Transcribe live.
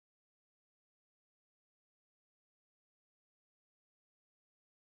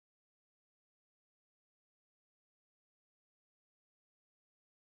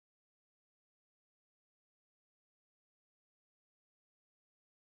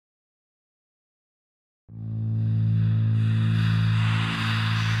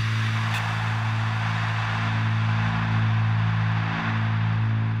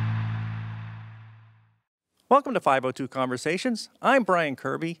Welcome to 502 Conversations. I'm Brian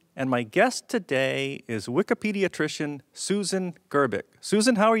Kirby, and my guest today is Wikipediatrician Susan Gerbic.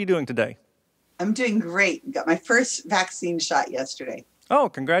 Susan, how are you doing today? I'm doing great. Got my first vaccine shot yesterday. Oh,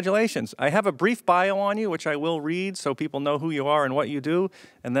 congratulations. I have a brief bio on you, which I will read so people know who you are and what you do,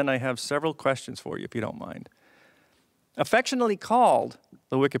 and then I have several questions for you, if you don't mind. Affectionately called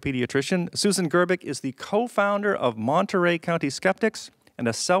the Wikipediatrician, Susan Gerbic is the co-founder of Monterey County Skeptics and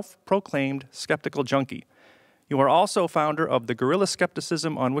a self-proclaimed skeptical junkie. You are also founder of the Guerilla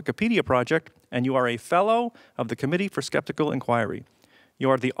Skepticism on Wikipedia project, and you are a fellow of the Committee for Skeptical Inquiry. You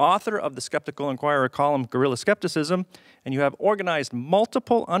are the author of the Skeptical Inquirer column Guerilla Skepticism, and you have organized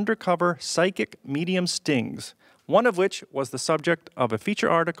multiple undercover psychic medium stings, one of which was the subject of a feature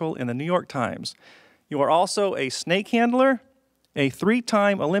article in the New York Times. You are also a snake handler, a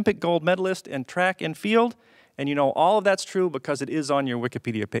 3-time Olympic gold medalist in track and field, and you know all of that's true because it is on your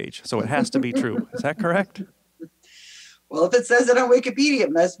Wikipedia page, so it has to be true. Is that correct? Well, if it says it on Wikipedia,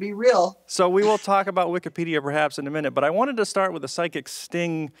 it must be real. So we will talk about Wikipedia perhaps in a minute, but I wanted to start with the psychic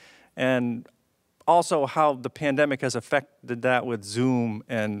sting and also how the pandemic has affected that with Zoom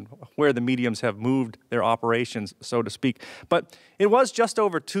and where the mediums have moved their operations, so to speak. But it was just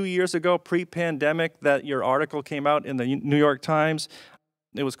over 2 years ago, pre-pandemic, that your article came out in the New York Times.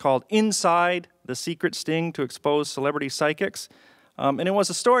 It was called Inside the Secret Sting to Expose Celebrity Psychics. And it was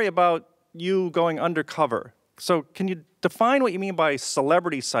a story about you going undercover. So can you define what you mean by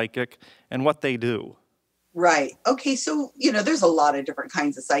celebrity psychic and what they do? Right. Okay. So, there's a lot of different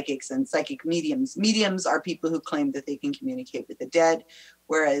kinds of psychics and psychic mediums. Mediums are people who claim that they can communicate with the dead,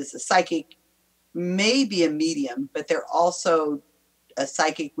 whereas a psychic may be a medium, but they're also a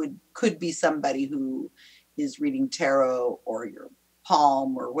psychic could be somebody who is reading tarot or your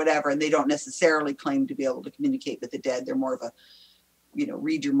palm or whatever, and they don't necessarily claim to be able to communicate with the dead. They're more of a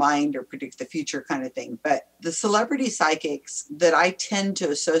read your mind or predict the future kind of thing. But the celebrity psychics that I tend to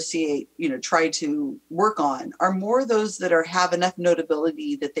associate, try to work on are more those that have enough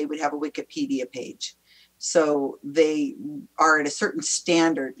notability that they would have a Wikipedia page. So they are at a certain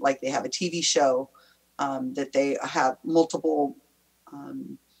standard, like they have a TV show, that they have multiple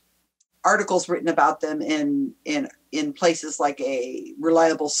articles written about them in places like a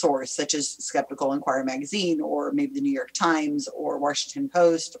reliable source, such as Skeptical Inquirer magazine, or maybe the New York Times or Washington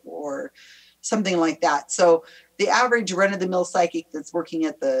Post or something like that. So the average run-of-the-mill psychic that's working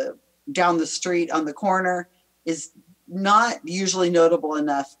down the street on the corner is not usually notable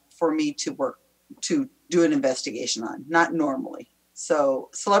enough for me to do an investigation on, not normally. So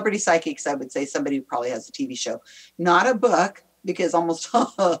celebrity psychics, I would say somebody who probably has a TV show, not a book, because almost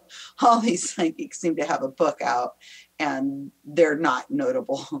all these psychics seem to have a book out, and they're not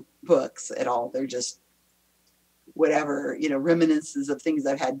notable books at all. They're just whatever, reminiscences of things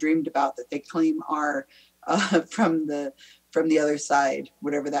I've had dreamed about that they claim are from the other side,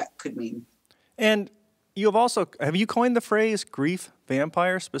 whatever that could mean. And have you coined the phrase grief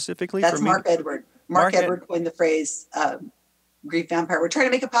vampire specifically? That's Mark Edward. Mark Edward coined the phrase grief vampire. We're trying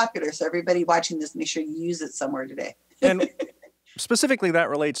to make it popular, so everybody watching this, make sure you use it somewhere today. And specifically, that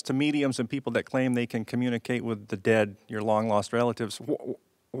relates to mediums and people that claim they can communicate with the dead, your long-lost relatives.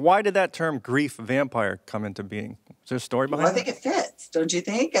 Why did that term grief vampire come into being? Is there a story behind it? Well, I think it fits, don't you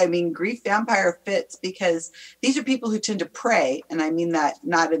think? I mean, grief vampire fits because these are people who tend to prey, and I mean that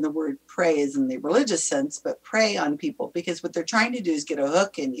not in the word prey as in the religious sense, but prey on people, because what they're trying to do is get a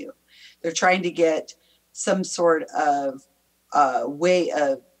hook in you. They're trying to get some sort of way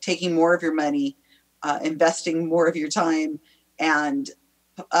of taking more of your money, investing more of your time. And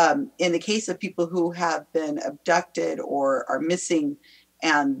in the case of people who have been abducted or are missing,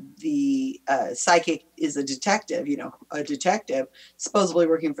 and the psychic is a detective supposedly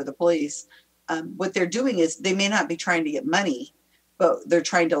working for the police, what they're doing is they may not be trying to get money, but they're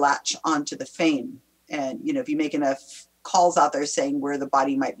trying to latch onto the fame. And, if you make enough calls out there saying where the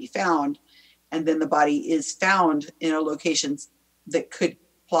body might be found, and then the body is found in a location that could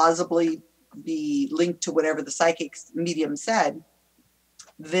plausibly be linked to whatever the psychic medium said,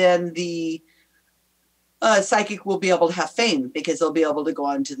 then the psychic will be able to have fame, because they'll be able to go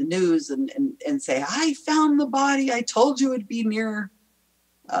on to the news and say, I found the body. I told you it'd be near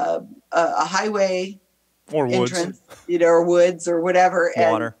a highway or entrance, woods. Or woods or whatever.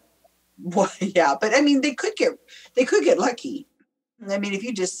 Water. Yeah. But I mean, they could get lucky. I mean, if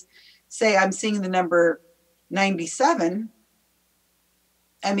you just say, I'm seeing the number 97,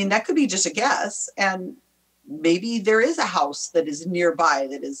 I mean, that could be just a guess. And maybe there is a house that is nearby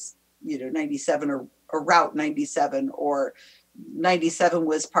that is, 97 or Route 97, or 97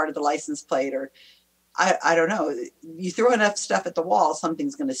 was part of the license plate, or I don't know. You throw enough stuff at the wall,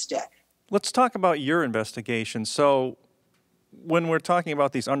 something's going to stick. Let's talk about your investigation. So when we're talking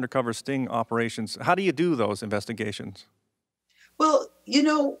about these undercover sting operations, how do you do those investigations? Well, you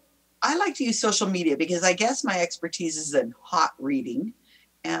know, I like to use social media because I guess my expertise is in hot reading.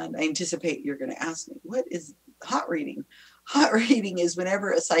 And I anticipate you're going to ask me, what is hot reading? Hot reading is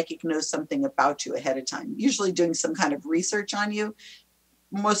whenever a psychic knows something about you ahead of time, usually doing some kind of research on you,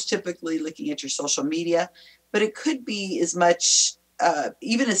 most typically looking at your social media. But it could be as much,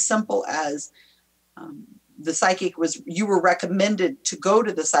 even as simple as the psychic you were recommended to go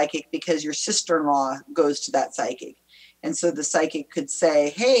to the psychic because your sister-in-law goes to that psychic. And so the psychic could say,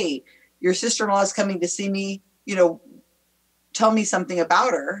 hey, your sister-in-law is coming to see me, tell me something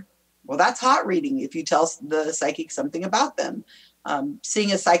about her. Well, that's hot reading if you tell the psychic something about them.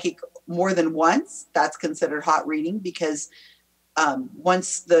 Seeing a psychic more than once, that's considered hot reading because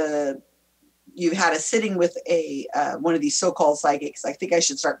once you've had a sitting with one of these so-called psychics, I think I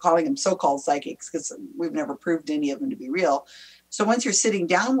should start calling them so-called psychics because we've never proved any of them to be real. So once you're sitting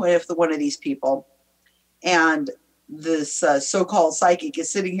down with one of these people and this so-called psychic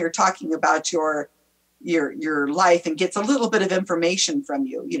is sitting here talking about your life and gets a little bit of information from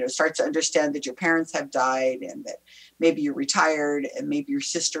you, starts to understand that your parents have died and that maybe you're retired and maybe your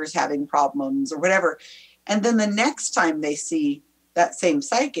sister's having problems or whatever. And then the next time they see that same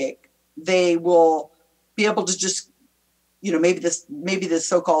psychic, they will be able to just, maybe this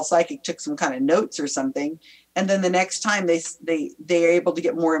so-called psychic took some kind of notes or something. And then the next time they are able to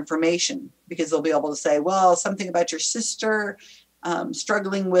get more information because they'll be able to say, well, something about your sister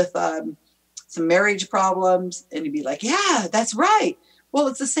struggling with some marriage problems. And you'd be like, yeah, that's right. Well,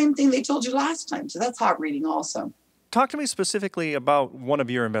 it's the same thing they told you last time. So that's hot reading also. Talk to me specifically about one of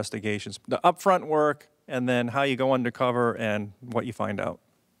your investigations, the upfront work, and then how you go undercover and what you find out.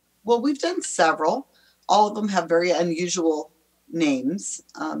 Well, we've done several. All of them have very unusual names.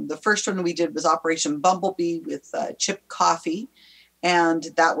 The first one we did was Operation Bumblebee with Chip Coffee. And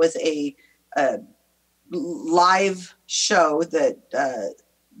that was a live show that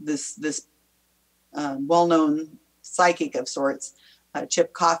this well-known psychic of sorts,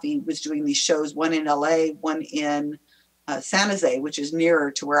 Chip Coffee, was doing these shows, one in LA, one in San Jose, which is nearer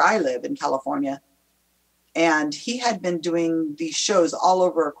to where I live in California. And he had been doing these shows all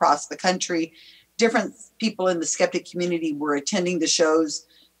over across the country. Different people in the skeptic community were attending the shows,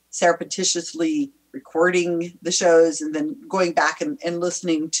 surreptitiously recording the shows and then going back and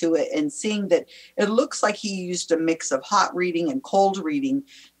listening to it and seeing that it looks like he used a mix of hot reading and cold reading.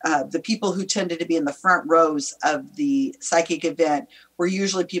 The people who tended to be in the front rows of the psychic event were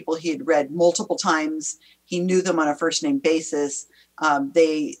usually people he had read multiple times. He knew them on a first name basis.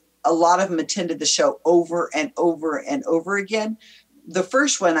 A lot of them attended the show over and over and over again. The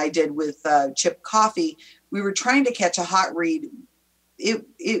first one I did with Chip Coffee, we were trying to catch a hot read.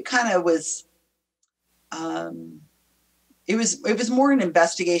 It kind of was, it was more an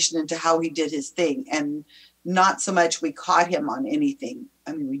investigation into how he did his thing, and not so much we caught him on anything.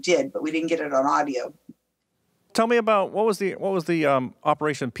 I mean, we did, but we didn't get it on audio. Tell me about what was the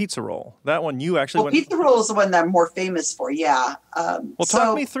Operation Pizza Roll? That one you actually went. Pizza Roll is the one that I'm more famous for. Yeah.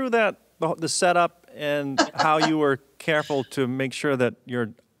 Talk me through that, the setup and how you were careful to make sure that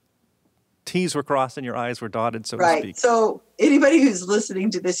your T's were crossed and your I's were dotted, so to speak. Right. So anybody who's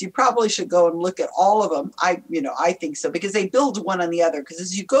listening to this, you probably should go and look at all of them. I think so, because they build one on the other. Because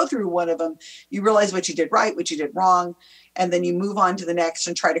as you go through one of them, you realize what you did right, what you did wrong, and then you move on to the next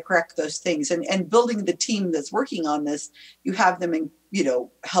and try to correct those things. And building the team that's working on this, you have them in,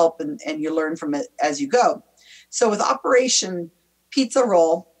 help and you learn from it as you go. So with Operation Pizza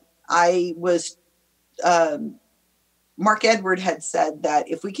Roll, I was Mark Edward had said that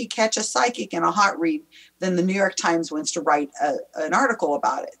if we could catch a psychic in a hot read, then the New York Times wants to write an article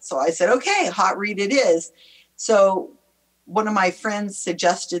about it. So I said, okay, hot read it is. So one of my friends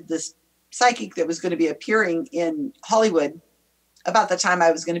suggested this psychic that was going to be appearing in Hollywood about the time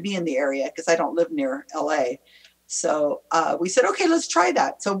I was going to be in the area, because I don't live near LA. So we said, okay, let's try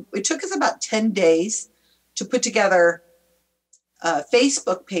that. So it took us about 10 days to put together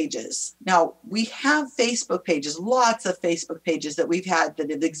Facebook pages. Now, we have Facebook pages, lots of Facebook pages that we've had that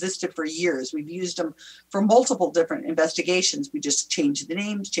have existed for years. We've used them for multiple different investigations. We just change the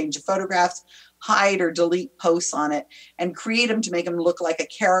names, change the photographs, hide or delete posts on it, and create them to make them look like a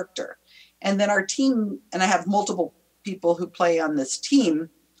character. And then our team, and I have multiple people who play on this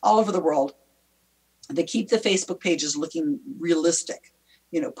team all over the world, they keep the Facebook pages looking realistic.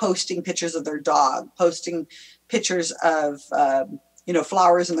 Posting pictures of their dog, posting pictures of,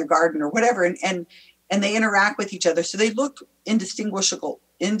 flowers in their garden or whatever. And they interact with each other. So they look indistinguishable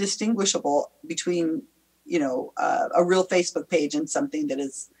between, a real Facebook page and something that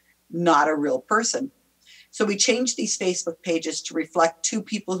is, not a real person. So we changed these Facebook pages to reflect two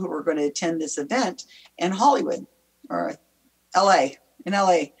people who were going to attend this event in Hollywood or LA, in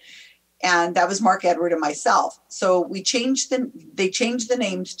LA. And that was Mark Edward and myself. So they changed the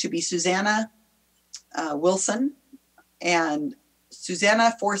names to be Susanna Wilson and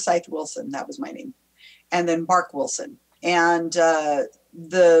Susanna Forsyth Wilson. That was my name. And then Mark Wilson. And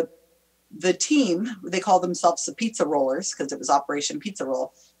the team, they called themselves the Pizza Rollers because it was Operation Pizza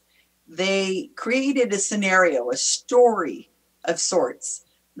Roll. They created a scenario, a story of sorts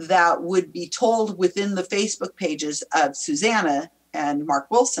that would be told within the Facebook pages of Susanna and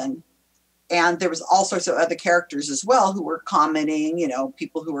Mark Wilson. And there was all sorts of other characters as well who were commenting, you know,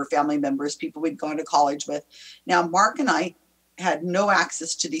 people who were family members, people we'd gone to college with. Now, Mark and I had no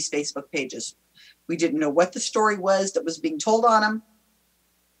access to these Facebook pages. We didn't know what the story was that was being told on them.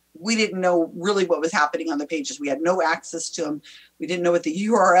 We didn't know really what was happening on the pages. We had no access to them. We didn't know what the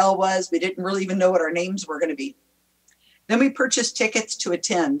URL was. We didn't really even know what our names were going to be. Then we purchased tickets to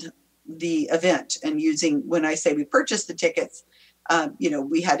attend the event. And when I say we purchased the tickets, you know,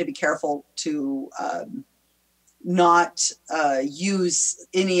 we had to be careful to not use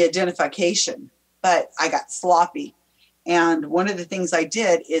any identification. But I got sloppy. And one of the things I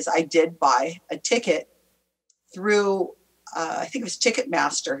did is I did buy a ticket through I think it was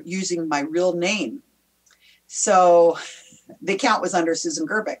Ticketmaster, using my real name. So the account was under Susan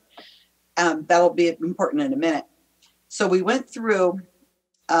Gerbic. That'll be important in a minute. So we went through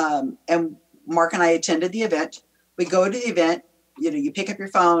and Mark and I attended the event. We go to the event, you know, you pick up your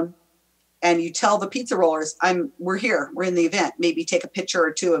phone and you tell the pizza rollers, we're here, we're in the event. Maybe take a picture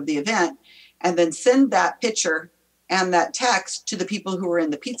or two of the event and then send that picture and that text to the people who are in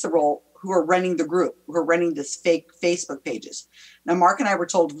the pizza roll, who are running the group, who are running this fake Facebook pages. Now, Mark and I were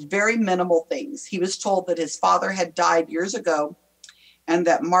told very minimal things. He was told that his father had died years ago and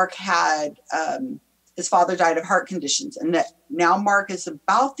that Mark had, his father died of heart conditions, and that now Mark is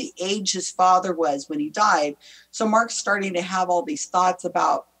about the age his father was when he died. So Mark's starting to have all these thoughts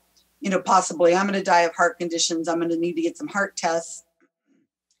about, you know, possibly I'm going to die of heart conditions. I'm going to need to get some heart tests.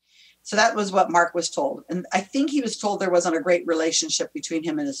 So that was what Mark was told. And I think he was told there wasn't a great relationship between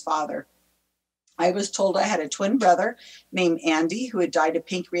him and his father. I was told I had a twin brother named Andy who had died of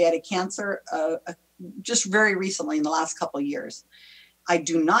pancreatic cancer just very recently in the last couple of years. I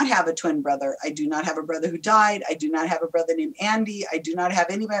do not have a twin brother. I do not have a brother who died. I do not have a brother named Andy. I do not have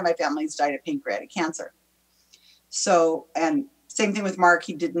anybody in my family who's died of pancreatic cancer. So, and same thing with Mark.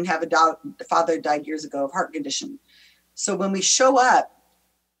 He didn't have the father died years ago of heart condition. So when we show up,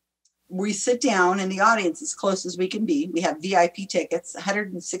 we sit down in the audience as close as we can be. We have VIP tickets,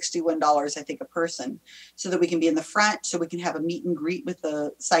 $161, I think, a person, so that we can be in the front, so we can have a meet and greet with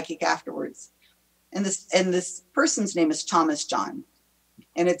the psychic afterwards. And this person's name is Thomas John.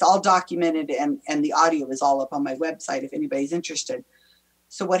 And it's all documented, and the audio is all up on my website if anybody's interested.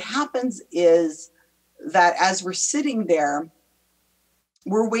 So what happens is that as we're sitting there,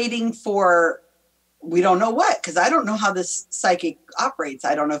 we're waiting for, we don't know what, because I don't know how this psychic operates.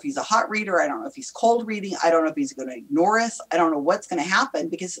 I don't know if he's a hot reader. I don't know if he's cold reading. I don't know if he's going to ignore us. I don't know what's going to happen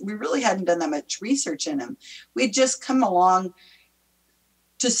because we really hadn't done that much research in him. We'd just come along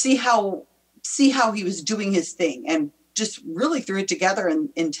to see how he was doing his thing and just really threw it together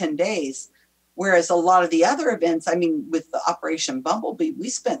in 10 days. Whereas a lot of the other events, I mean, with the Operation Bumblebee, we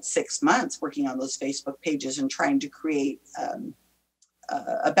spent 6 months working on those Facebook pages and trying to create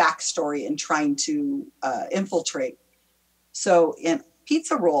a backstory and trying to infiltrate. So in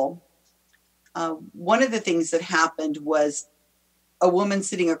Pizza Roll, one of the things that happened was a woman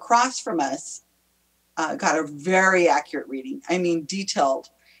sitting across from us got a very accurate reading. I mean, detailed.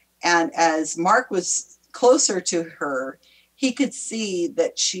 And as Mark was closer to her, he could see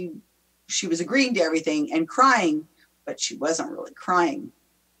that she was agreeing to everything and crying, but she wasn't really crying.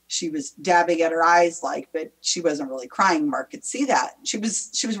 She was dabbing at her eyes, but she wasn't really crying. Mark could see that. She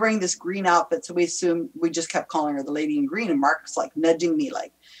was wearing this green outfit, so we just kept calling her the lady in green. And Mark's like nudging me,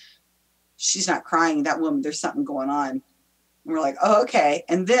 like, she's not crying. That woman, there's something going on. And we're like, oh, okay.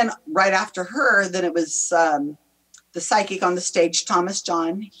 And then right after her, then it was the psychic on the stage, Thomas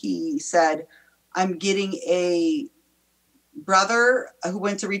John. He said, I'm getting a brother who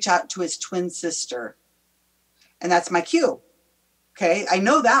went to reach out to his twin sister. And that's my cue. Okay, I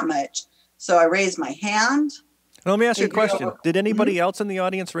know that much. So I raised my hand. Let me ask you a question. Did anybody else in the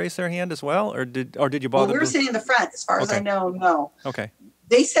audience raise their hand as well? Or did you bother? Well, we were sitting in the front. As far as I know, no. Okay.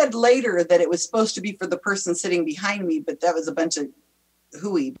 They said later that it was supposed to be for the person sitting behind me, but that was a bunch of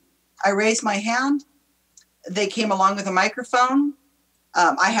hooey. I raised my hand. They came along with a microphone.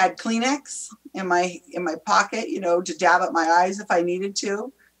 I had Kleenex in my pocket, to dab at my eyes if I needed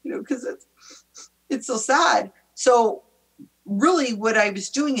to. because it's so sad. So really what I was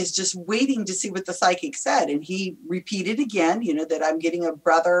doing is just waiting to see what the psychic said. And he repeated again, that I'm getting a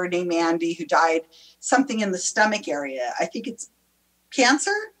brother named Andy who died something in the stomach area. I think it's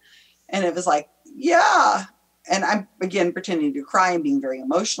cancer. And it was like, yeah. And I'm again pretending to cry and being very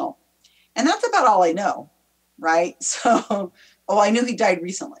emotional. And that's about all I know. Right. So, I knew he died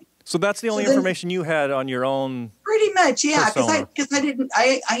recently. So that's the only information you had on your own. Pretty much. Yeah. Persona. Because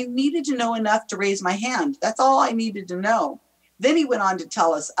I needed to know enough to raise my hand. That's all I needed to know. Then he went on to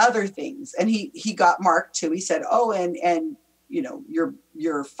tell us other things, and he got marked too. He said, "Oh, and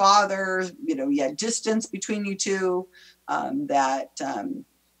your father, you had distance between you two,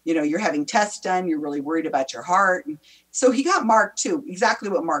 you're having tests done. You're really worried about your heart." And so he got marked too, exactly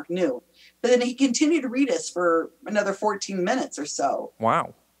what Mark knew. But then he continued to read us for another 14 minutes or so.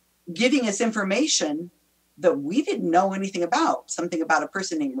 Wow, giving us information that we didn't know anything about. Something about a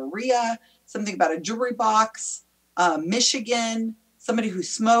person named Maria, something about a jewelry box. Michigan, somebody who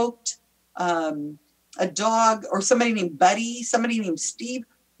smoked, a dog, or somebody named Buddy, somebody named Steve.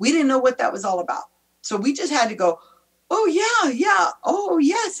 We didn't know what that was all about. So we just had to go, oh, yeah. Oh,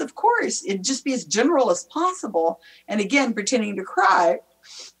 yes, of course. It'd just be as general as possible. And again, pretending to cry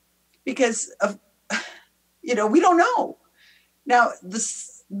because of, we don't know. Now,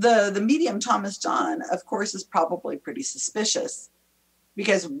 the medium, Thomas John, of course, is probably pretty suspicious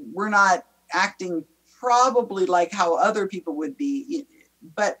because we're not acting probably like how other people would be.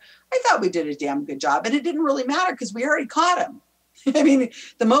 But I thought we did a damn good job. And it didn't really matter because we already caught him. I mean,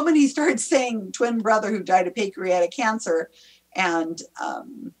 the moment he started saying twin brother who died of pancreatic cancer and,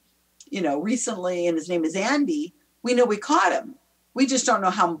 recently, and his name is Andy, we know we caught him. We just don't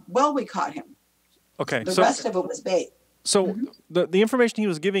know how well we caught him. Okay. The rest of it was bait. So the information he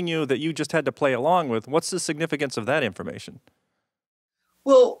was giving you that you just had to play along with, what's the significance of that information?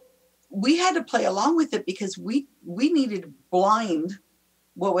 Well, we had to play along with it because we needed to blind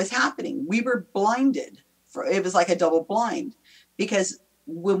what was happening. We were blinded. It was like a double blind because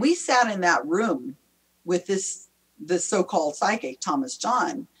when we sat in that room with this so-called psychic, Thomas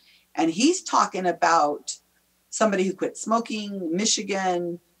John, and he's talking about somebody who quit smoking,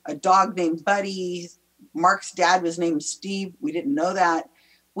 Michigan, a dog named Buddy, Mark's dad was named Steve. We didn't know that.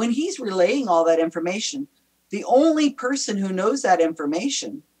 When he's relaying all that information, the only person who knows that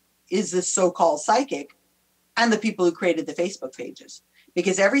information is this so-called psychic and the people who created the Facebook pages,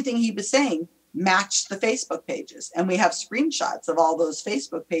 because everything he was saying matched the Facebook pages. And we have screenshots of all those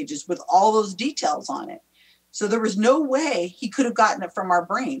Facebook pages with all those details on it. So there was no way he could have gotten it from our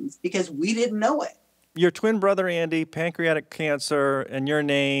brains because we didn't know it. Your twin brother, Andy, pancreatic cancer, and your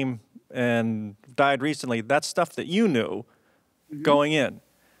name, and died recently, that's stuff that you knew going in.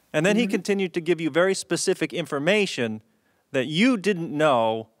 And then he continued to give you very specific information that you didn't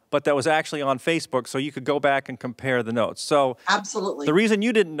know, but that was actually on Facebook, so you could go back and compare the notes. So absolutely, the reason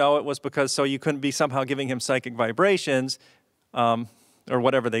you didn't know it was because so you couldn't be somehow giving him psychic vibrations, or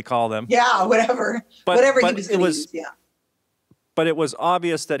whatever they call them. Yeah, whatever he was going to use, yeah. But it was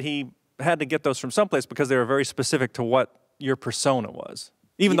obvious that he had to get those from someplace because they were very specific to what your persona was,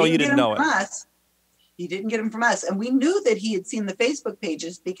 even though you didn't know it. He didn't get them from us. And we knew that he had seen the Facebook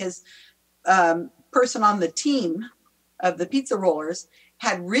pages because person on the team of the pizza rollers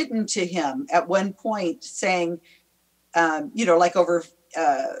had written to him at one point saying, like over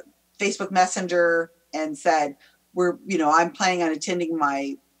Facebook Messenger, and said, I'm planning on attending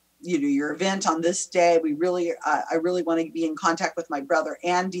my, your event on this day. I really want to be in contact with my brother,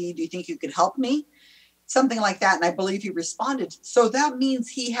 Andy. Do you think you could help me? Something like that. And I believe he responded. So that means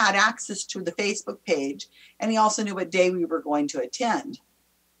he had access to the Facebook page, and he also knew what day we were going to attend.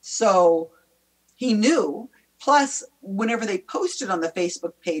 So he knew. Plus, whenever they posted on the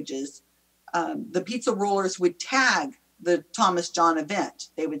Facebook pages, the pizza rollers would tag the Thomas John event.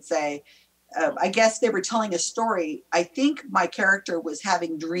 They would say, I guess they were telling a story. I think my character was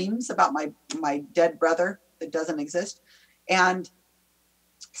having dreams about my dead brother that doesn't exist, and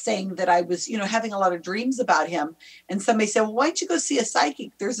saying that I was, having a lot of dreams about him. And somebody said, well, why don't you go see a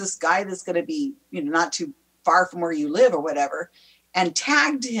psychic? There's this guy that's going to be, not too far from where you live or whatever, and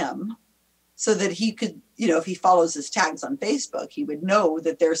tagged him so that he could, if he follows his tags on Facebook, he would know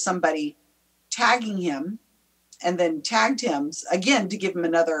that there's somebody tagging him, and then tagged him again to give him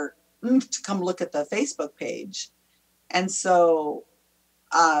another to come look at the Facebook page. And so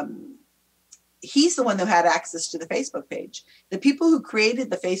he's the one who had access to the Facebook page. The people who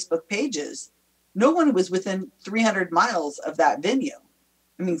created the Facebook pages, no one was within 300 miles of that venue.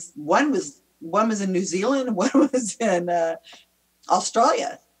 I mean, one was in New Zealand, one was in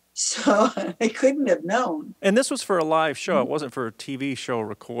Australia. So I couldn't have known. And this was for a live show. It wasn't for a TV show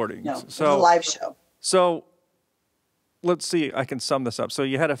recording. No, it was a live show. So let's see. I can sum this up. So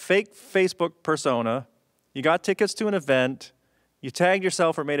you had a fake Facebook persona. You got tickets to an event. You tagged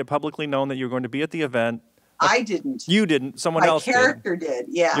yourself or made it publicly known that you were going to be at the event. I didn't. You didn't. Someone else did. My character did,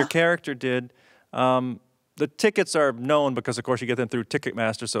 yeah. Your character did. The tickets are known because, of course, you get them through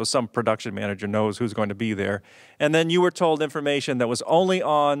Ticketmaster, so some production manager knows who's going to be there. And then you were told information that was only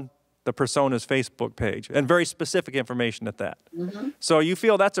on the persona's Facebook page, and very specific information at that. Mm-hmm. So you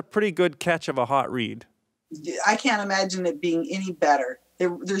feel that's a pretty good catch of a hot read. I can't imagine it being any better.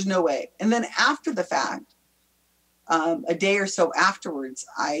 There's no way. And then after the fact, a day or so afterwards,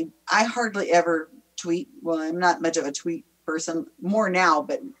 I hardly ever tweet. Well, I'm not much of a tweet person, more now,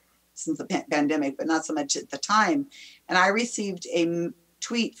 but since the pandemic, but not so much at the time. And I received a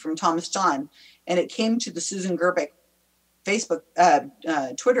tweet from Thomas John, and it came to the Susan Gerbic Facebook,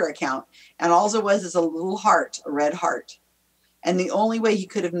 Twitter account. And all it was is a little heart, a red heart. And the only way he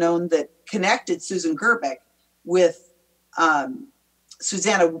could have known that connected Susan Gerbic with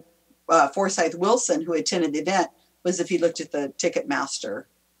Susanna Forsyth Wilson, who attended the event, was if he looked at the Ticketmaster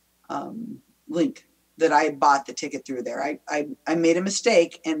link that I bought the ticket through there. I made a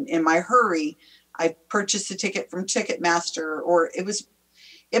mistake, and in my hurry, I purchased a ticket from Ticketmaster, or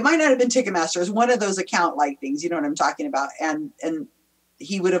it might not have been Ticketmaster. It was one of those account-like things. You know what I'm talking about. And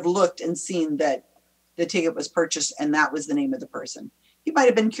he would have looked and seen that the ticket was purchased, and that was the name of the person. He might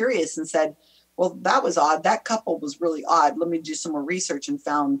have been curious and said, well, that was odd. That couple was really odd. Let me do some more research, and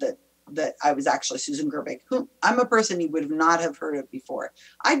found that I was actually Susan Gerbic, who I'm a person he would not have heard of before.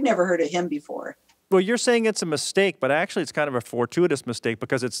 I'd never heard of him before. Well, you're saying it's a mistake, but actually it's kind of a fortuitous mistake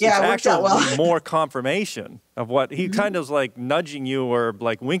because it's it actually more confirmation of what he kind of was like nudging you or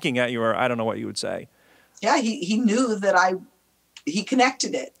like winking at you, or I don't know what you would say. Yeah, he knew that he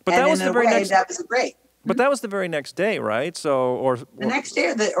connected it. But that was the very next. That was great. But that was the very next day, right? So, or the next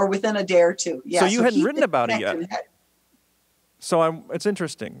day, or within a day or two. Yeah. So you hadn't written about it yet. So it's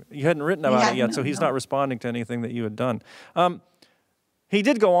interesting. You hadn't written about it yet, so he's not responding to anything that you had done. He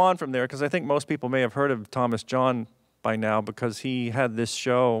did go on from there, because I think most people may have heard of Thomas John by now, because he had this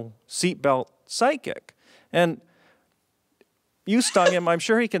show, Seatbelt Psychic. And you stung him. I'm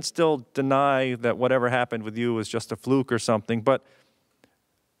sure he can still deny that whatever happened with you was just a fluke or something. But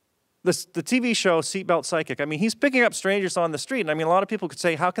the TV show, Seatbelt Psychic, I mean, he's picking up strangers on the street. And I mean, a lot of people could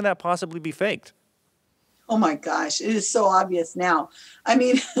say, how can that possibly be faked? Oh, my gosh. It is so obvious now. I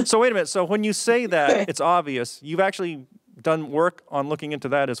mean. So wait a minute. So when you say that it's obvious, you've actually done work on looking into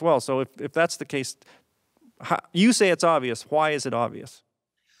that as well. So if that's the case, you say it's obvious. Why is it obvious?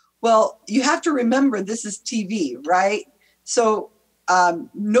 Well, you have to remember this is TV, right? So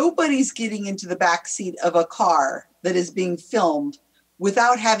nobody's getting into the back seat of a car that is being filmed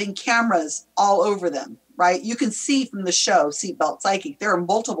without having cameras all over them, right? You can see from the show, Seatbelt Psychic, there are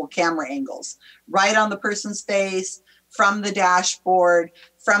multiple camera angles right on the person's face, from the dashboard,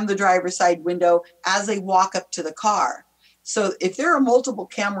 from the driver's side window as they walk up to the car. So if there are multiple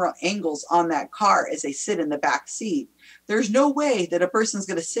camera angles on that car as they sit in the back seat, there's no way that a person's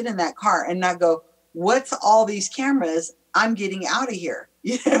going to sit in that car and not go, what's all these cameras? I'm getting out of here.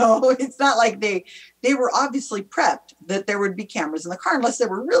 You know, it's not like they were obviously prepped that there would be cameras in the car, unless they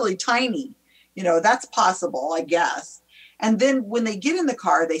were really tiny. You know, that's possible, I guess. And then when they get in the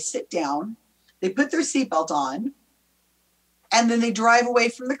car, they sit down, they put their seatbelt on, and then they drive away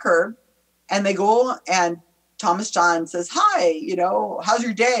from the curb, and they go, and Thomas John says, hi, you know, how's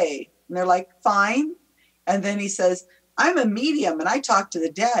your day? And they're like, fine. And then he says, I'm a medium and I talk to the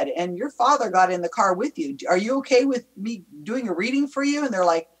dead, and your father got in the car with you. Are you okay with me doing a reading for you? And they're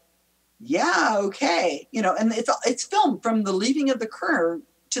like, yeah, okay. You know, and it's filmed from the leaving of the car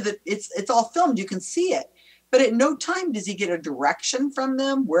to it's all filmed. You can see it. But at no time does he get a direction from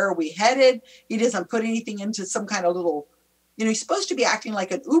them. Where are we headed? He doesn't put anything into some kind of little, you know, he's supposed to be acting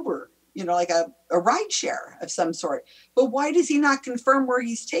like an Uber, you know, like a ride share of some sort. But why does he not confirm where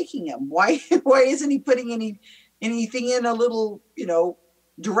he's taking him? Why isn't he putting anything in a little, you know,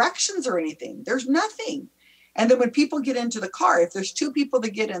 directions or anything? There's nothing. And then when people get into the car, if there's two people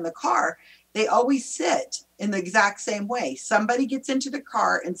that get in the car, they always sit in the exact same way. Somebody gets into the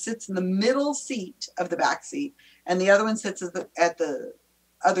car and sits in the middle seat of the back seat, and the other one sits at the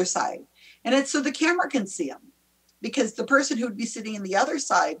other side. And it's so the camera can see them, because the person who would be sitting in the other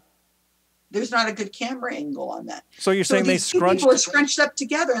side, there's not a good camera angle on that. So you're saying these two people are scrunched up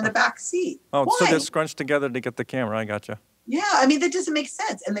together in the back seat. Oh, why? So they're scrunched together to get the camera. I gotcha. Yeah, I mean, that doesn't make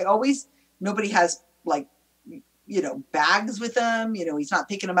sense. And nobody has, like, you bags with him. He's not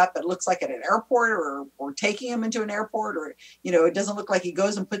picking them up. It looks like at an airport or taking him into an airport, or, it doesn't look like he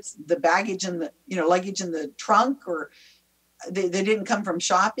goes and puts the baggage in the, luggage in the trunk, or they didn't come from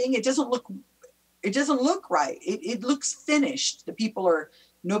shopping. It doesn't look right. It looks finished.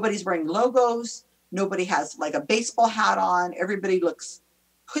 Nobody's wearing logos. Nobody has like a baseball hat on. Everybody looks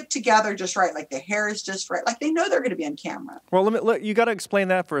put together just right. Like the hair is just right. Like they know they're going to be on camera. Well, you got to explain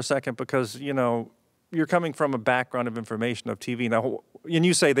that for a second, because, you're coming from a background of information of TV. Now, and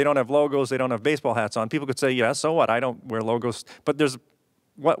you say they don't have logos, they don't have baseball hats on. People could say, yeah, so what? I don't wear logos. But there's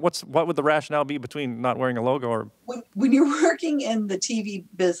what would the rationale be between not wearing a logo or? When you're working in the TV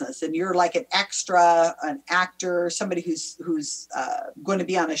business and you're like an extra, an actor, somebody who's going to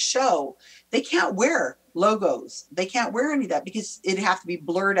be on a show, they can't wear logos. They can't wear any of that because it'd have to be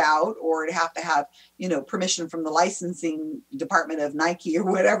blurred out, or it'd have to have, permission from the licensing department of Nike or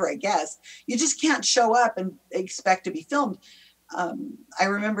whatever, I guess. You just can't show up and expect to be filmed. I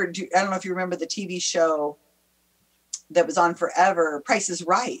don't know if you remember the TV show that was on forever, Price is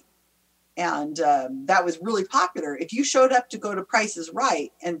Right. And that was really popular. If you showed up to go to Price is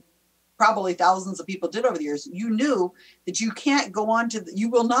Right, and probably thousands of people did over the years, you knew that you can't go on you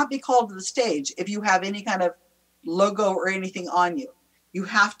will not be called to the stage if you have any kind of logo or anything on you. You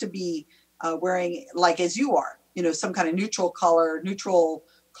have to be wearing, like as you are, some kind of neutral color, neutral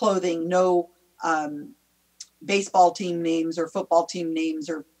clothing, no baseball team names or football team names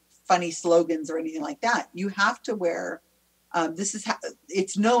or funny slogans or anything like that. You have to wear,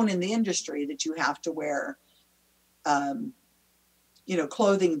 it's known in the industry that you have to wear,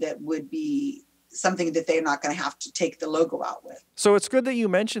 clothing that would be something that they're not going to have to take the logo out with. So it's good that you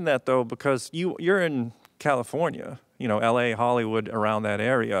mentioned that, though, because you're in California, LA, Hollywood, around that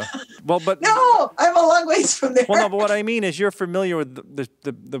area. Well, but no, I'm a long ways from there. Well, no, but what I mean is you're familiar with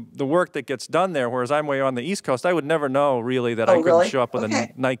the work that gets done there, whereas I'm way on the East Coast. I would never know really that I couldn't show up with a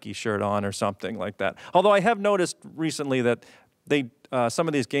Nike shirt on or something like that. Although I have noticed recently that some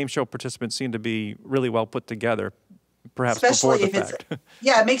of these game show participants seem to be really well put together. Perhaps especially before the fact.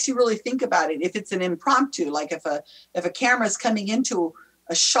 It makes you really think about it. If it's an impromptu, like if a camera's coming into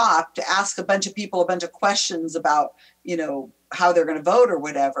a shop to ask a bunch of people a bunch of questions about, how they're going to vote or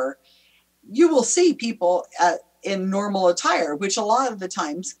whatever, you will see people in normal attire, which a lot of the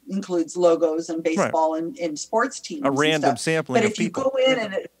times includes logos and baseball and sports teams. A random sampling. But if you go in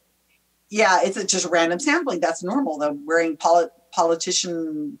and it's just random sampling. That's normal. They're wearing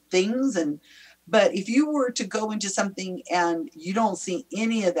politician things But if you were to go into something and you don't see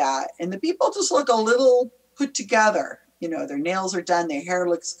any of that, and the people just look a little put together, their nails are done, their hair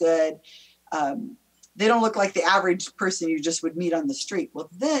looks good, they don't look like the average person you just would meet on the street. Well,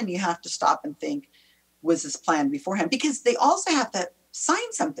 then you have to stop and think, was this planned beforehand? Because they also have to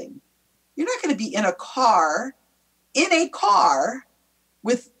sign something. You're not going to be in a car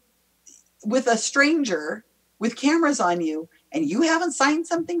with a stranger with cameras on you, and you haven't signed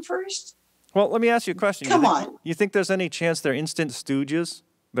something first? Well, let me ask you a question. Come on. You think there's any chance they're instant stooges?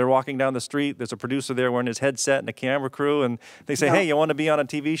 They're walking down the street, there's a producer there wearing his headset and a camera crew, and they say, hey, you want to be on a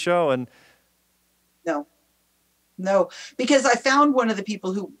TV show? And No, because I found one of the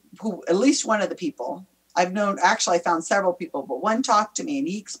people who at least one of the people I've known, actually I found several people, but one talked to me and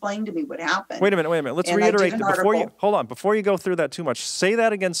he explained to me what happened. Wait a minute. Let's reiterate before you go through that too much. Say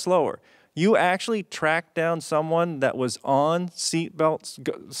that again slower. You actually tracked down someone that was on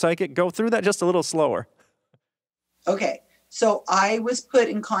seatbelts psychic. Go through that just a little slower. Okay. So I was put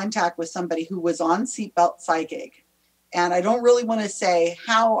in contact with somebody who was on seatbelt psychic. And I don't really want to say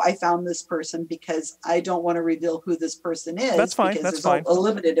how I found this person because I don't want to reveal who this person is. That's fine. Because there's a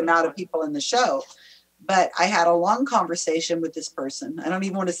limited amount of people in the show. But I had a long conversation with this person. I don't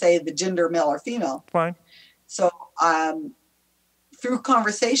even want to say the gender, male or female. Fine. So through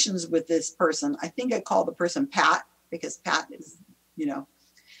conversations with this person, I think I called the person Pat because Pat is,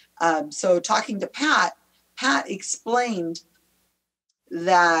 so talking to Pat explained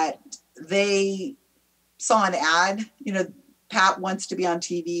that they saw an ad, Pat wants to be on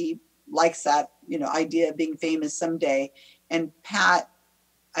TV, likes that, idea of being famous someday. And Pat,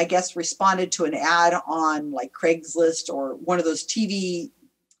 I guess, responded to an ad on like Craigslist or one of those TV.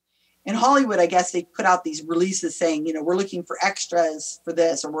 In Hollywood, I guess they put out these releases saying, we're looking for extras for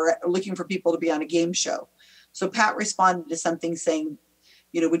this, or we're looking for people to be on a game show. So Pat responded to something saying,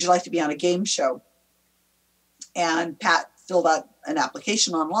 would you like to be on a game show? And Pat filled out an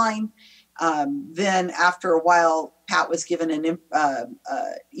application online. Then after a while, Pat was given an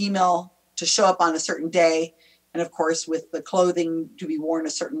email to show up on a certain day. And of course, with the clothing to be worn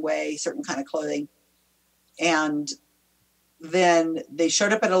a certain way, certain kind of clothing. And then they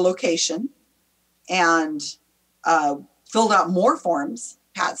showed up at a location and filled out more forms.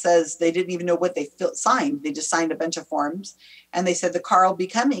 Pat says they didn't even know what they signed. They just signed a bunch of forms, and they said the car will be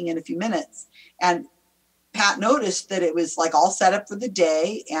coming in a few minutes. And Pat noticed that it was like all set up for the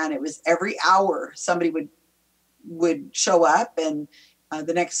day, and it was every hour somebody would show up, and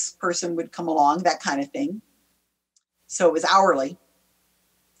the next person would come along, that kind of thing. So it was hourly.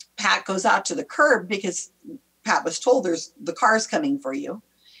 Pat goes out to the curb because Pat was told the car's coming for you.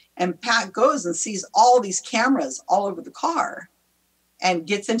 And Pat goes and sees all these cameras all over the car and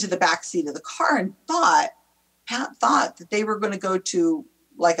gets into the back seat of the car and Pat thought that they were going to go to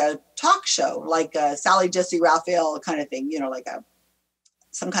like a talk show, like a Sally Jesse Raphael kind of thing, like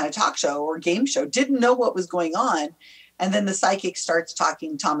some kind of talk show or game show. Didn't know what was going on. And then the psychic starts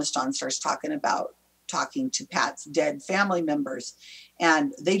talking, Thomas John starts talking to Pat's dead family members.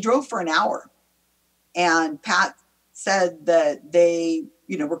 And they drove for an hour. And Pat said that they,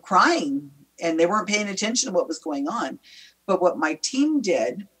 were crying and they weren't paying attention to what was going on. But what my team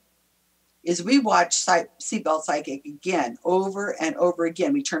did is we watched Seatbelt Psychic again, over and over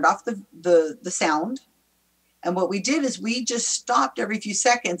again. We turned off the sound. And what we did is we just stopped every few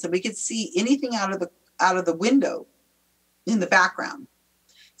seconds and we could see anything out of the window in the background.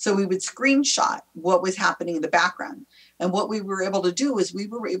 So we would screenshot what was happening in the background. And what we were able to do is we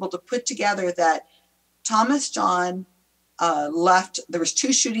were able to put together that Thomas John left. There was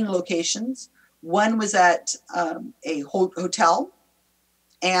 2 shooting locations. One was at a hotel.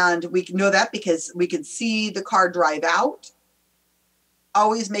 And we know that because we could see the car drive out,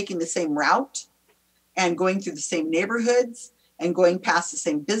 always making the same route and going through the same neighborhoods and going past the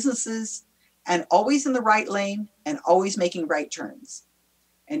same businesses and always in the right lane and always making right turns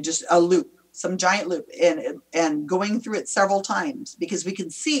and just a loop, some giant loop and going through it several times because we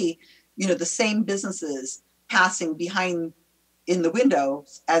can see, the same businesses passing behind in the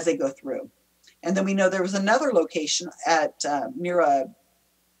windows as they go through. And then we know there was another location at near a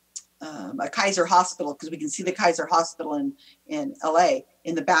Kaiser Hospital, because we can see the Kaiser Hospital in LA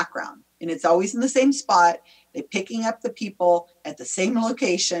in the background. And it's always in the same spot. They're picking up the people at the same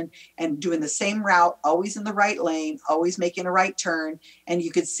location and doing the same route, always in the right lane, always making a right turn. And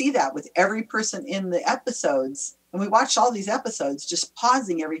you could see that with every person in the episodes. And we watched all these episodes, just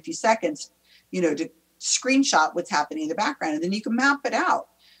pausing every few seconds, to screenshot what's happening in the background. And then you can map it out.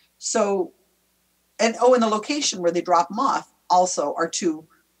 So, and the location where they drop them off also are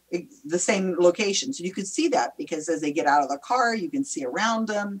the same location. So you could see that because as they get out of the car, you can see around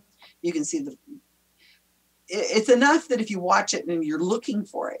them. You can see it's enough that if you watch it and you're looking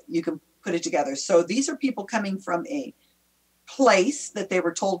for it, you can put it together. So these are people coming from a place that they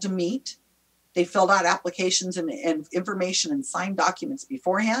were told to meet. They filled out applications and information and signed documents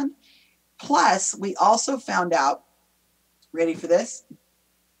beforehand. Plus, we also found out, ready for this,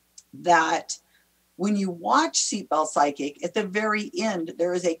 that when you watch Seatbelt Psychic, at the very end,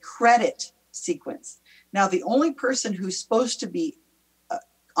 there is a credit sequence. Now, the only person who's supposed to be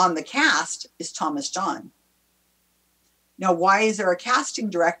on the cast is Thomas John. Now, why is there a casting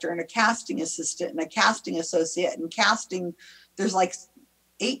director and a casting assistant and a casting associate and casting? There's like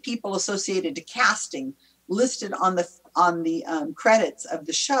 8 people associated to casting listed on the credits of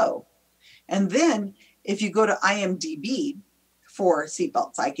the show. And then if you go to IMDb for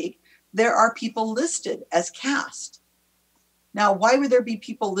Seatbelt Psychic, there are people listed as cast. Now, why would there be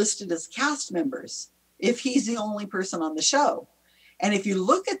people listed as cast members if he's the only person on the show? And if you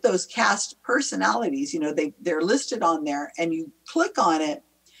look at those cast personalities, they're listed on there and you click on it,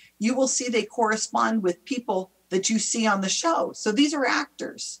 you will see they correspond with people that you see on the show. So these are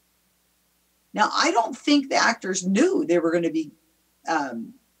actors. Now, I don't think the actors knew they were going to be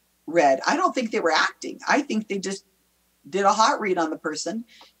read. I don't think they were acting. I think they just did a hot read on the person,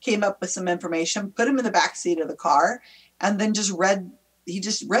 came up with some information, put him in the back seat of the car, and then he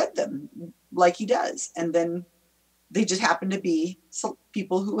just read them like he does. And then they just happened to be some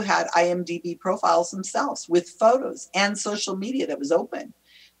people who had IMDb profiles themselves with photos and social media that was open.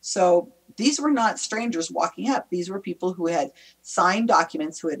 So these were not strangers walking up. These were people who had signed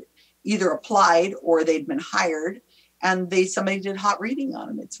documents, who had either applied or they'd been hired, and somebody did hot reading on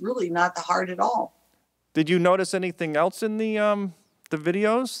them. It's really not that hard at all. Did you notice anything else in the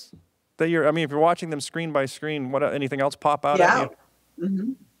videos that if you're watching them screen by screen, anything else pop out at you?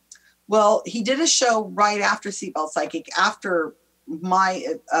 Mm-hmm. Well, he did a show right after Seatbelt Psychic, after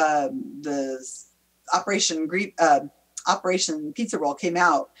the Operation Pizza Roll came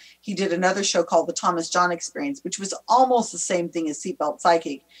out. He did another show called The Thomas John Experience, which was almost the same thing as Seatbelt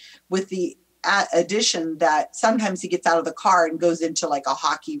Psychic, with the addition that sometimes he gets out of the car and goes into like a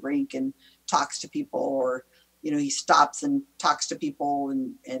hockey rink and talks to people, or he stops and talks to people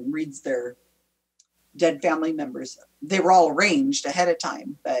and reads their dead family members. They were all arranged ahead of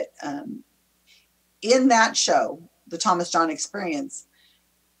time. But in that show, the Thomas John Experience,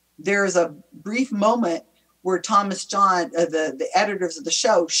 there's a brief moment where Thomas John, the editors of the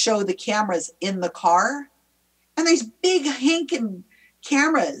show the cameras in the car. And these big hanking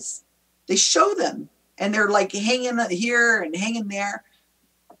cameras, they show them. And they're like hanging here and hanging there.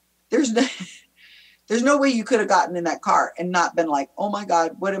 There's no way you could have gotten in that car and not been like, oh my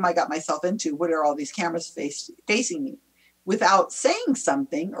God, what am I got myself into? What are all these cameras facing me? Without saying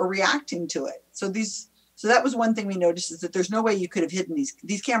something or reacting to it. So that was one thing we noticed, is that there's no way you could have hidden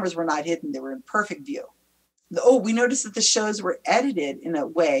these cameras were not hidden. They were in perfect view. We noticed that the shows were edited in a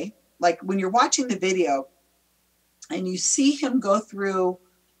way, like when you're watching the video and you see him go through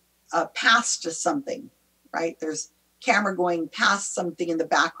past to something, right? There's camera going past something in the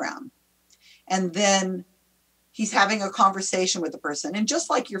background. And then he's having a conversation with the person. And just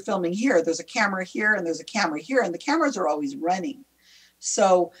like you're filming here, there's a camera here and there's a camera here, and the cameras are always running.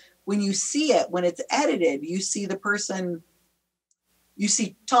 So when you see it, when it's edited, you see the person, you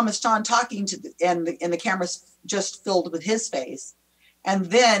see Thomas John talking to, and the camera's just filled with his face. And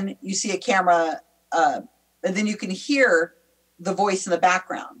then you see a camera, and then you can hear the voice in the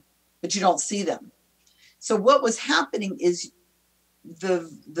background, but you don't see them. So what was happening is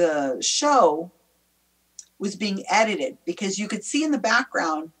the show was being edited, because you could see in the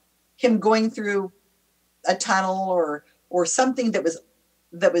background him going through a tunnel or something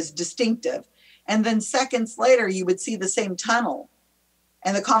that was distinctive. And then seconds later, you would see the same tunnel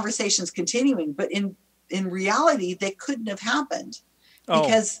and the conversation's continuing. But in reality, that couldn't have happened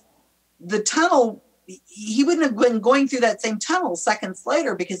because the tunnel, he wouldn't have been going through that same tunnel seconds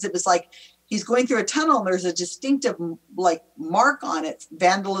later, because it was like he's going through a tunnel and there's a distinctive like mark on it,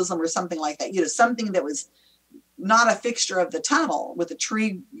 vandalism or something like that. Something that was not a fixture of the tunnel with a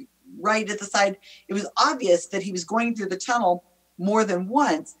tree right at the side. It was obvious that he was going through the tunnel more than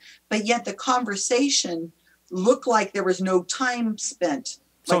once, but yet the conversation looked like there was no time spent.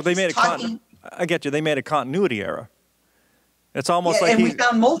 So like they made I get you. They made a continuity error. It's almost like we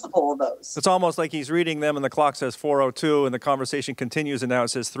found multiple of those. It's almost like he's reading them and the clock says 4:02 and the conversation continues and now it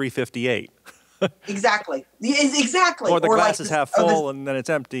says 3:58. Exactly. Exactly. Or the glass is half full and then it's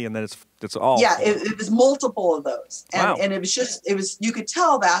empty and then it's all. Yeah, it was multiple of those. And, wow. And it was, you could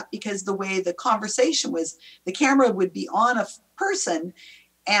tell that because the way the conversation was, the camera would be on a person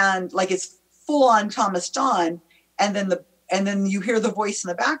and like it's full on Thomas John. And then you hear the voice in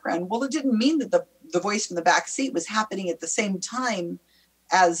the background. Well, it didn't mean that the voice from the back seat was happening at the same time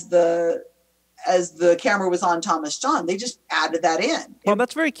as the camera was on Thomas John. They just added that in. Well,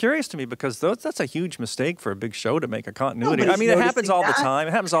 that's very curious to me because that's a huge mistake for a big show to make a continuity. I mean, it happens all the time.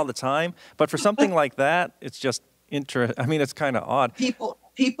 It happens all the time. But for something like that, it's just interesting. I mean, it's kind of odd. People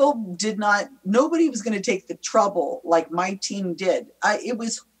did not, nobody was going to take the trouble like my team did. It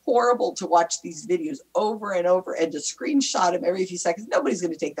was horrible to watch these videos over and over and to screenshot them every few seconds. Nobody's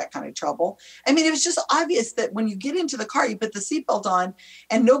going to take that kind of trouble. I mean, it was just obvious that when you get into the car, you put the seatbelt on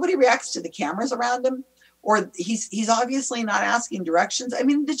and nobody reacts to the cameras around him, or he's obviously not asking directions. I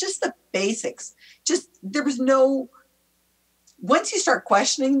mean, just the basics. Just there was no, once you start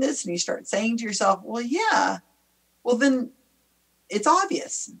questioning this and you start saying to yourself, well, yeah, well then it's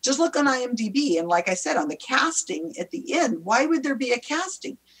obvious. Just look on IMDb. And like I said, on the casting at the end, why would there be a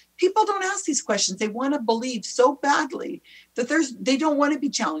casting? People don't ask these questions. They want to believe so badly that they don't want to be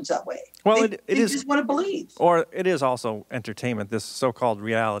challenged that way. Well, they just want to believe. Or it is also entertainment, this so-called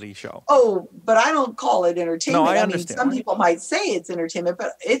reality show. Oh, but I don't call it entertainment. No, I understand. Mean, some people might say it's entertainment,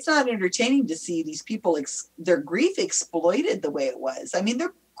 but it's not entertaining to see these people, their grief exploited the way it was. I mean,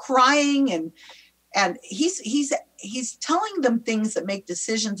 they're crying and he's telling them things that make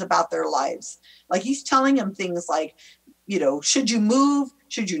decisions about their lives. Like he's telling them things like, should you move?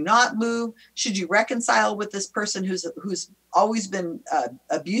 Should you not move? Should you reconcile with this person who's always been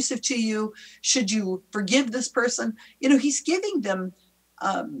abusive to you? Should you forgive this person? He's giving them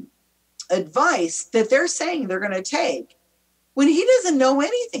advice that they're saying they're going to take when he doesn't know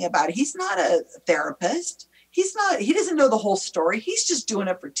anything about it. He's not a therapist. He doesn't know the whole story. He's just doing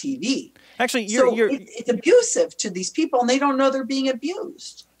it for TV. Actually, it's abusive to these people and they don't know they're being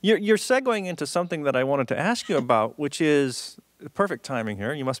abused. You're segueing into something that I wanted to ask you about, which is perfect timing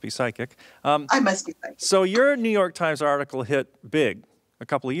here. You must be psychic. I must be psychic. So your New York Times article hit big a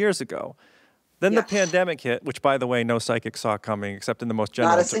couple of years ago. Then the pandemic hit, which, by the way, no psychic saw coming, except in the most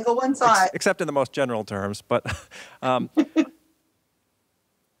general. Not a single one saw it. Except in the most general terms. But the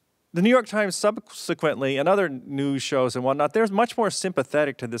New York Times subsequently, and other news shows and whatnot, they're much more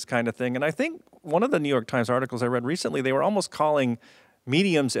sympathetic to this kind of thing. And I think one of the New York Times articles I read recently, they were almost calling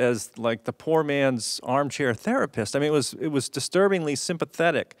mediums as like the poor man's armchair therapist. I mean, it was disturbingly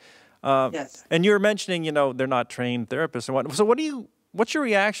sympathetic. Yes. And you're mentioning, you know, they're not trained therapists and what. So what's your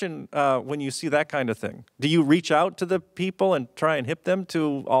reaction when you see that kind of thing? Do you reach out to the people and try and hip them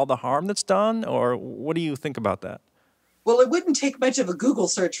to all the harm that's done, or what do you think about that? Well, it wouldn't take much of a Google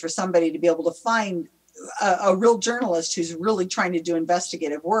search for somebody to be able to find a real journalist who's really trying to do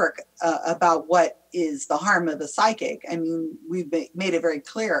investigative work about what is the harm of the psychic. I mean, we've made it very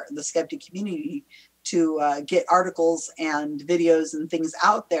clear, the skeptic community, to get articles and videos and things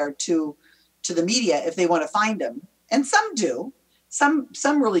out there to the media if they want to find them. And some do. Some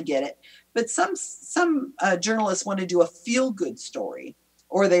really get it. But some journalists want to do a feel-good story,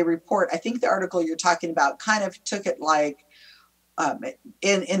 or they report. I think the article you're talking about kind of took it like,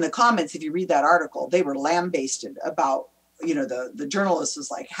 in the comments, if you read that article, they were lambasted about, you know, the journalist was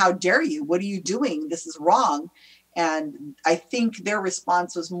like, how dare you? What are you doing? This is wrong. And I think their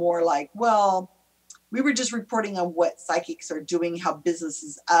response was more like, well, we were just reporting on what psychics are doing, how business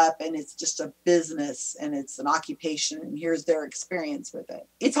is up, and it's just a business and it's an occupation, and here's their experience with it.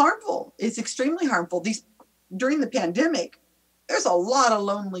 It's harmful. It's extremely harmful. During the pandemic, there's a lot of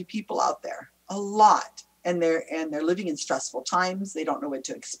lonely people out there, a lot. And they're living in stressful times. They don't know what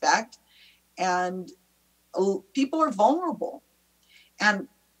to expect. And people are vulnerable. And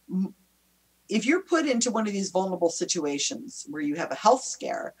if you're put into one of these vulnerable situations where you have a health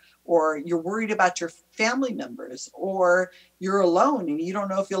scare, or you're worried about your family members, or you're alone and you don't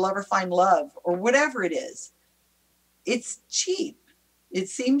know if you'll ever find love, or whatever it is, it's cheap. It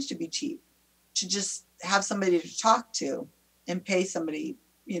seems to be cheap to just have somebody to talk to and pay somebody,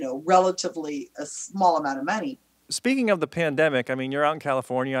 you know, relatively a small amount of money. Speaking of the pandemic, I mean, you're out in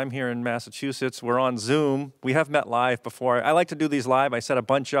California. I'm here in Massachusetts. We're on Zoom. We have met live before. I like to do these live. I set a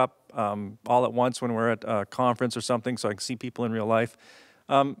bunch up all at once when we're at a conference or something so I can see people in real life.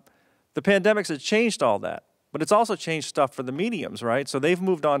 The pandemics has changed all that, but it's also changed stuff for the mediums, right? So they've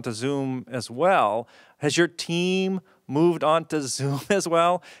moved on to Zoom as well. Has your team moved on to Zoom as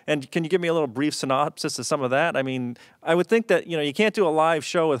well? And can you give me a little brief synopsis of some of that? I mean, I would think that, you know, you can't do a live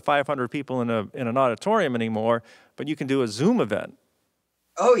show with 500 people in an auditorium anymore, but you can do a Zoom event.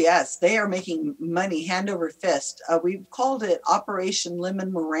 Oh, yes. They are making money hand over fist. We've called it Operation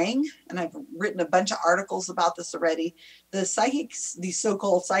Lemon Meringue, and I've written a bunch of articles about this already. The psychics, these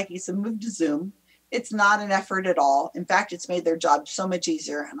so-called psychics, have moved to Zoom. It's not an effort at all. In fact, it's made their job so much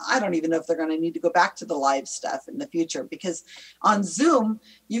easier. And I don't even know if they're going to need to go back to the live stuff in the future, because on Zoom,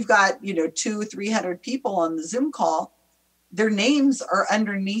 you've got, you know, 200-300 people on the Zoom call. Their names are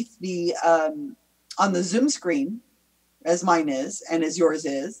underneath the, on the Zoom screen, as mine is and as yours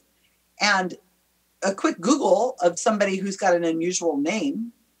is. And a quick Google of somebody who's got an unusual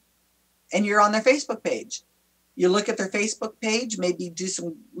name, and you're on their Facebook page. You look at their Facebook page, maybe do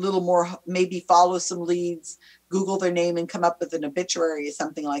some little more, maybe follow some leads, Google their name and come up with an obituary or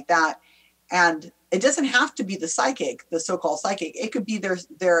something like that. And it doesn't have to be the psychic, the so-called psychic. It could be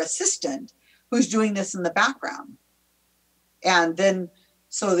their assistant who's doing this in the background. And then,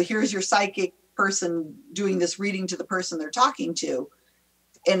 so here's your psychic person doing this reading to the person they're talking to.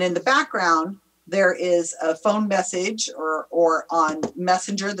 And in the background, there is a phone message or on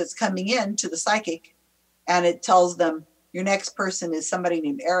Messenger that's coming in to the psychic. And it tells them your next person is somebody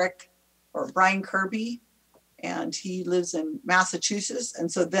named Eric or Brian Kirby, and he lives in Massachusetts.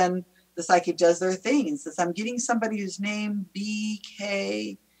 And so then the psychic does their thing and says, I'm getting somebody whose name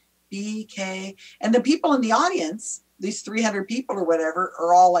BK. And the people in the audience, these 300 people or whatever,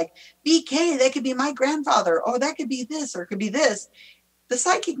 are all like, BK, that could be my grandfather. Oh, that could be this, or it could be this. The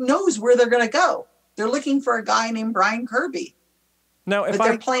psychic knows where they're going to go. They're looking for a guy named Brian Kirby. Now, if but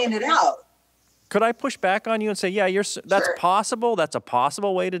they're playing it out. Could I push back on you and say, yeah, that's Sure. possible. That's a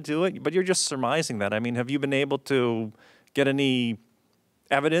possible way to do it. But you're just surmising that. I mean, have you been able to get any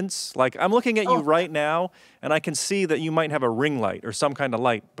evidence? Like, I'm looking at you right now, and I can see that you might have a ring light or some kind of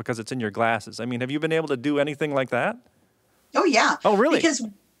light because it's in your glasses. I mean, have you been able to do anything like that? Oh, yeah. Oh, really? Because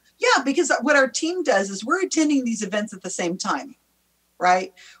what our team does is we're attending these events at the same time,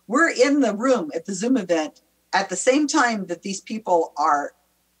 right? We're in the room at the Zoom event at the same time that these people are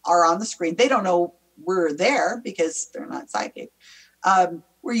on the screen. They don't know we're there because they're not psychic.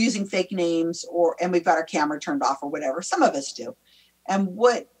 We're using fake names and we've got our camera turned off or whatever. Some of us do. And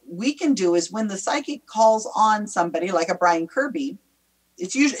what we can do is when the psychic calls on somebody like a Brian Kirby,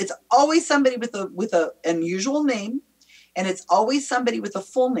 it's always somebody with a unusual name, and it's always somebody with a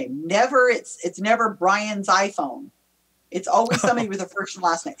full name. It's never Brian's iPhone. It's always somebody with a first and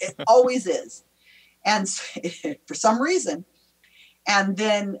last name. It always is. And for some reason, and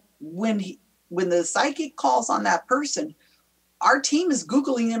then when the psychic calls on that person, our team is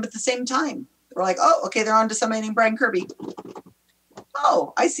Googling them at the same time. We're like, oh, okay, they're on to somebody named Brian Kirby.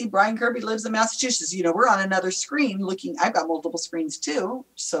 Oh, I see Brian Kirby lives in Massachusetts. You know, we're on another screen looking. I've got multiple screens too.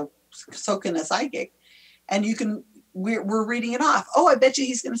 So can a psychic. And we're reading it off. Oh, I bet you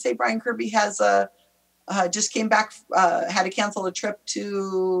he's going to say Brian Kirby has just came back, had to cancel a trip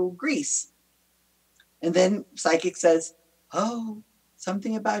to Greece. And then psychic says, oh,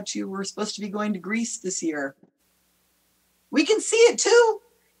 something about you. We're supposed to be going to Greece this year. We can see it too.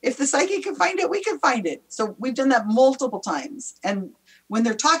 If the psychic can find it, we can find it. So we've done that multiple times. And when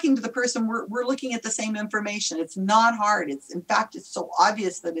they're talking to the person, we're looking at the same information. It's not hard. In fact, it's so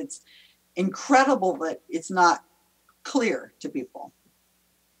obvious that it's incredible that it's not clear to people.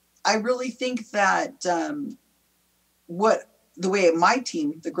 I really think that what the way my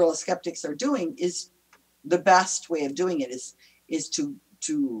team, the Guerilla Skeptics, are doing is the best way of doing it is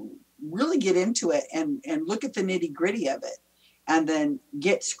to really get into it and look at the nitty gritty of it. And then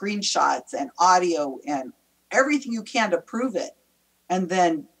get screenshots and audio and everything you can to prove it. And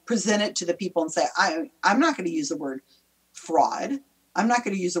then present it to the people and say, I'm not going to use the word fraud. I'm not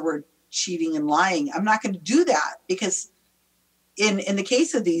going to use the word cheating and lying. I'm not going to do that because in the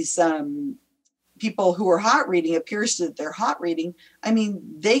case of these people who are hot reading, appears that they're hot reading. I mean,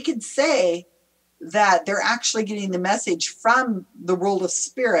 they could say that they're actually getting the message from the world of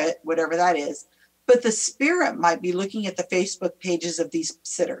spirit, whatever that is. But the spirit might be looking at the Facebook pages of these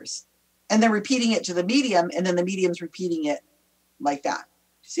sitters and then repeating it to the medium, and then the medium's repeating it like that.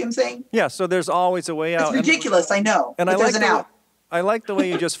 See what I'm saying? Yeah, so there's always a way out. It's ridiculous, I know. And but there's an out. I like the way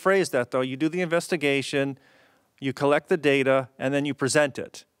you just phrased that, though. You do the investigation, you collect the data, and then you present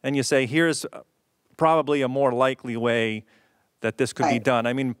it. And you say, here's probably a more likely way that this could be done.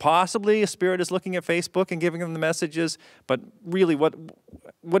 I mean, possibly a spirit is looking at Facebook and giving them the messages, but really, what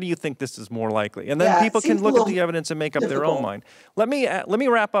do you think this is more likely? And then people can look at the evidence and make up their own mind. Let me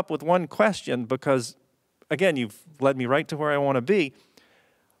wrap up with one question because, again, you've led me right to where I want to be.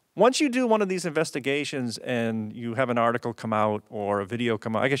 Once you do one of these investigations and you have an article come out or a video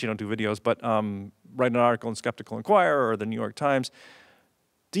come out, I guess you don't do videos, but write an article in Skeptical Inquirer or the New York Times,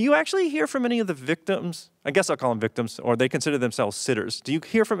 do you actually hear from any of the victims? I guess I'll call them victims, or they consider themselves sitters. Do you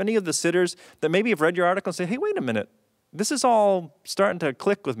hear from any of the sitters that maybe have read your article and say, hey, wait a minute, this is all starting to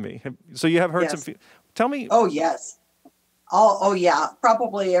click with me? So you have heard some, tell me. Oh, yes. Oh, yeah,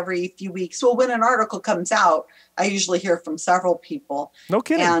 probably every few weeks. Well, when an article comes out, I usually hear from several people. No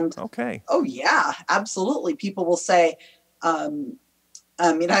kidding. And, okay. Oh, yeah, absolutely. People will say,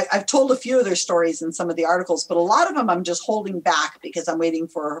 I mean, I've told a few of their stories in some of the articles, but a lot of them I'm just holding back because I'm waiting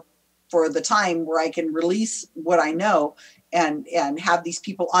for the time where I can release what I know and have these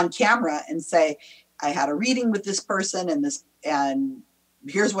people on camera and say, I had a reading with this person and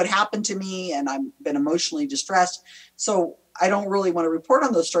here's what happened to me and I've been emotionally distressed. So I don't really want to report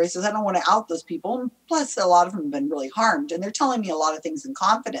on those stories because I don't want to out those people. And plus, a lot of them have been really harmed and they're telling me a lot of things in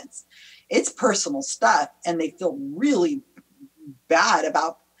confidence. It's personal stuff and they feel really bad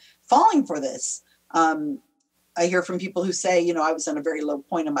about falling for this. I hear from people who say, you know, I was in a very low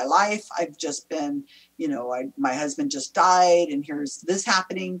point in my life. I've just been, you know, my husband just died and here's this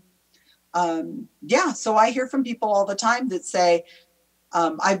happening. So I hear from people all the time that say,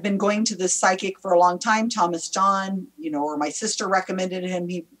 I've been going to this psychic for a long time, Thomas John, you know, or my sister recommended him.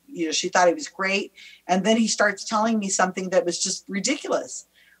 She thought he was great. And then he starts telling me something that was just ridiculous.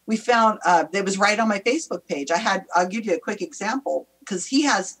 We found that was right on my Facebook page. I'll give you a quick example because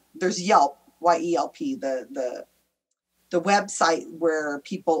there's Yelp, Y-E-L-P, the website where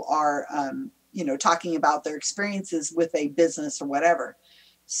people are, talking about their experiences with a business or whatever.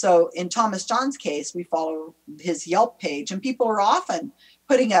 So in Thomas John's case, we follow his Yelp page and people are often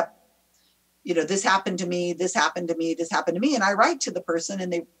putting up, you know, this happened to me, this happened to me, this happened to me. And I write to the person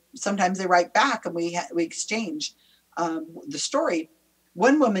and sometimes they write back and we exchange the story.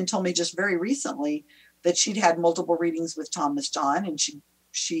 One woman told me just very recently that she'd had multiple readings with Thomas John. And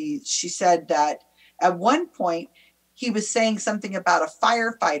she said that at one point he was saying something about a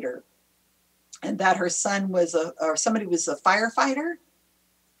firefighter and that her son somebody was a firefighter.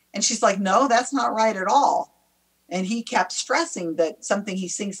 And she's like, no, that's not right at all. And he kept stressing that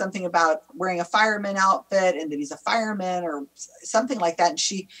he's saying something about wearing a fireman outfit and that he's a fireman or something like that.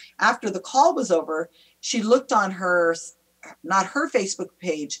 And after the call was over, she looked on not her Facebook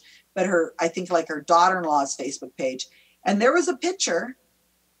page, but I think like her daughter-in-law's Facebook page. And there was a picture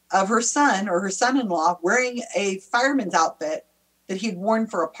of her son or her son-in-law wearing a fireman's outfit that he'd worn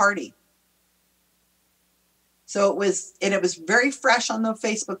for a party. So it was very fresh on the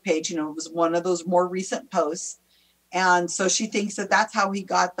Facebook page. You know, it was one of those more recent posts. And so she thinks that that's how he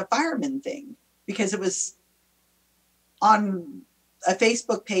got the fireman thing because it was on a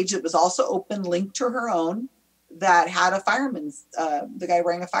Facebook page that was also open, linked to her own, that had a fireman's, the guy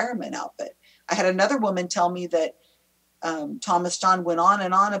wearing a fireman outfit. I had another woman tell me that Thomas John went on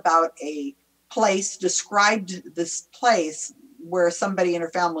and on about a place, described this place where somebody in her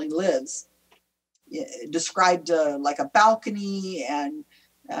family lives, described like a balcony and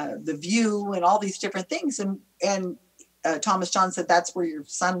the view and all these different things. And Thomas John said, that's where your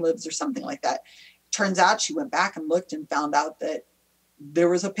son lives or something like that. Turns out she went back and looked and found out that there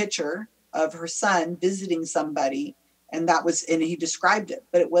was a picture of her son visiting somebody, and he described it,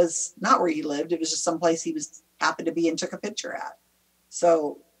 but it was not where he lived. It was just someplace he happened to be and took a picture at.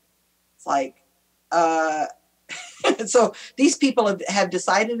 So it's like, so these people have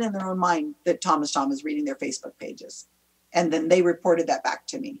decided in their own mind that Thomas John was reading their Facebook pages, and then they reported that back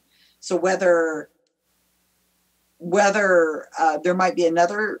to me. So whether there might be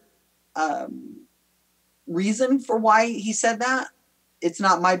another reason for why he said that, it's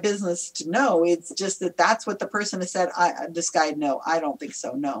not my business to know. It's just that that's what the person has said. This guy, no, I don't think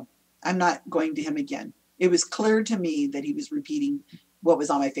so. No, I'm not going to him again. It was clear to me that he was repeating what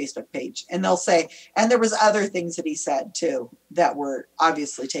was on my Facebook page. And they'll say, and there was other things that he said too that were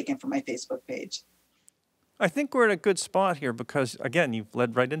obviously taken from my Facebook page. I think we're in a good spot here because, again, you've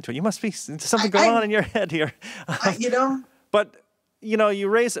led right into it. You must be something going on in your head here. You know? But, you know, you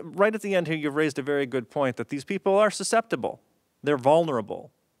raise, right at the end here, you've raised a very good point that these people are susceptible. They're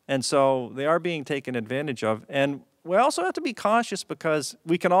vulnerable. And so they are being taken advantage of. And we also have to be cautious because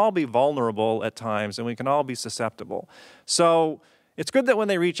we can all be vulnerable at times and we can all be susceptible. So it's good that when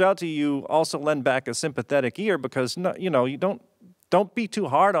they reach out to you, also lend back a sympathetic ear because, you know, you don't be too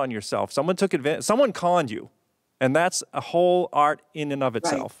hard on yourself. Someone took advantage, someone conned you. And that's a whole art in and of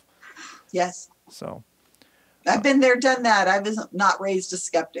itself. Right. Yes. So I've been there, done that. I was not raised a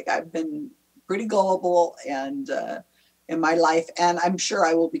skeptic. I've been pretty gullible and in my life, and I'm sure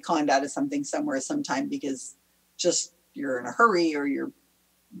I will be conned out of something somewhere sometime because just you're in a hurry or you're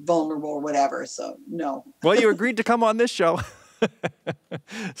vulnerable or whatever. So no. Well, you agreed to come on this show.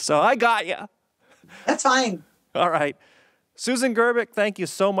 So I got you. That's fine. All right. Susan Gerbic, thank you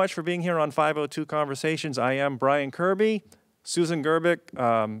so much for being here on 502 Conversations. I am Brian Kirby. Susan Gerbic,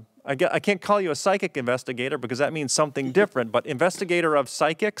 I can't call you a psychic investigator because that means something different, but investigator of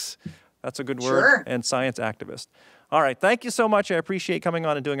psychics, that's a good word, sure. And science activist. All right, thank you so much. I appreciate coming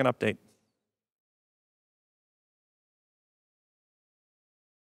on and doing an update.